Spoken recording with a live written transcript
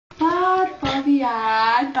Bobby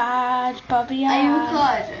Ann. Bad Bobby Are you Ann.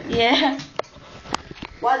 recording? Yeah.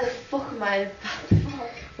 Why the fuck am I?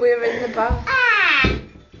 We're in the bath. Ah.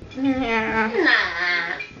 Yeah.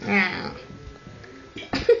 Nah. Yeah.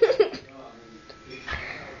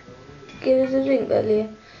 Give us a drink, Lily.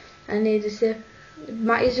 I need a sip.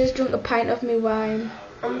 Matty's just drunk a pint of me wine.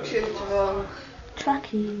 I'm too drunk.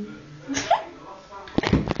 Tracky.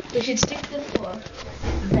 We should stick the phone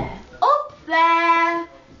there. Up there,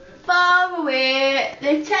 far away,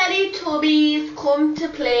 the Teletubbies come to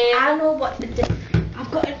play. I know what to do.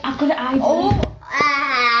 I've got an idea. Oh,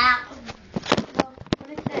 Put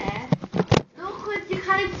it there. look, 'cause you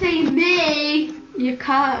can't see me. You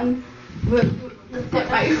can. But the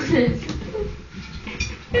faces.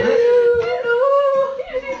 Hello.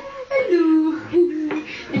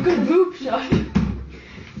 You've got a boob shot.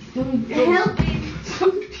 Help me.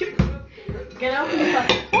 Get out of the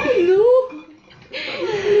bath. Hello.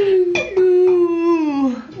 Hello.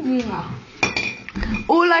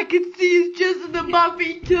 All I can see is just the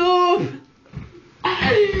puppy tub.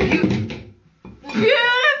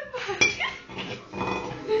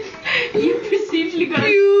 You precisely got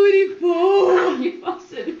beautiful. You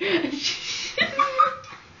bastard.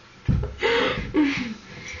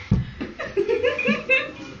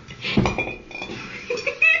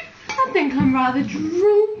 I think I'm rather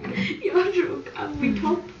drunk. You're drunk. Are we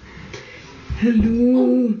top? Hello.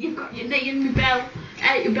 Oh, you've got your knee in my bell.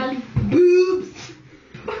 Your belly. Boobs.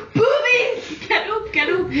 Boobies. Get up, get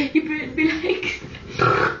up. You better be like.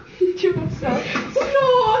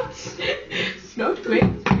 Snort. Snort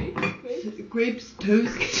grapes. Grapes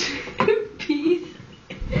toast. Peas.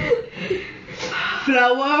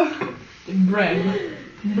 Flour. Bread.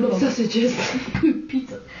 Sausages.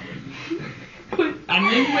 Pizza.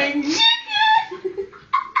 Onion wings.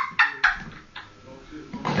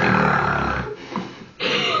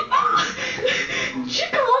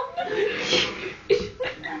 Chicken.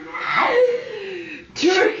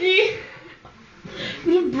 Turkey.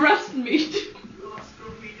 With breast meat.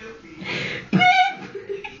 Beef.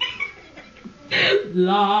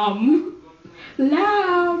 Lamb.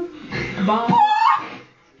 Pork.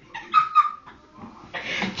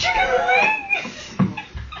 Chicken wings.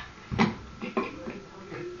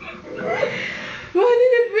 What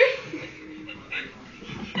did it bring?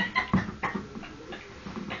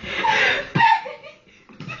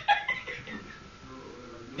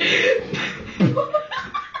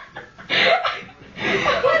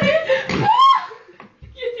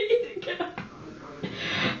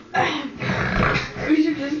 We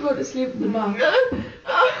should just go to sleep in the bath.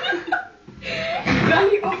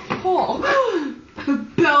 Belly of pork.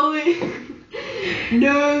 Belly.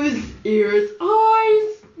 Nose, ears,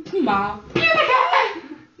 eyes, mouth.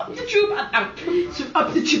 Up the tube and out.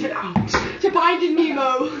 Up the tube and out. To Finding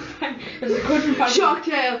Nemo. There's a country find Shark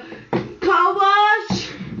Tale. Car wash.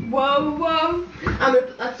 Whoa, whoa. I'm gonna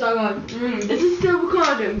put that song on. This is still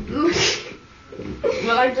recording.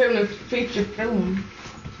 Well, I'm doing a feature film.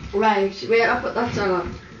 Right, wait, I'll put that song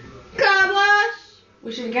on. Car wash.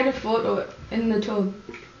 We should get a photo in the tub.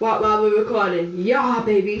 What, while we're recording? Yeah,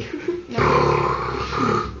 baby.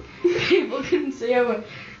 People can see our.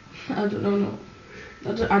 I don't know, no.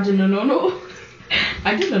 I don't know, no.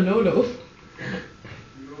 I didn't know, no.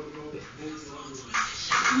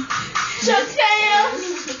 Shark Tale!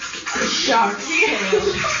 Shark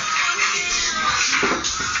Tale!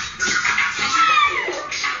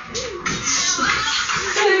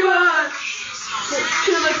 Anyone?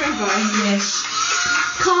 Two different voices. Yes.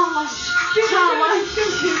 Car wash. Car wash.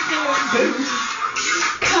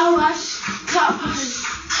 Car wash. Car wash.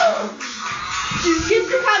 Oh. Just get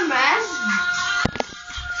the camera.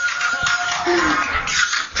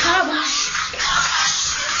 Car wash.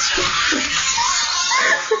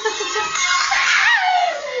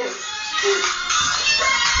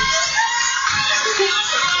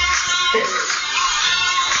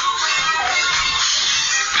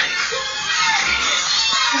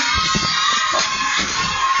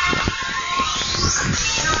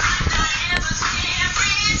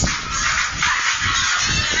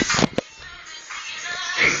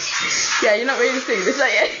 Yeah, you're not really seeing this, are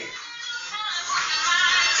you?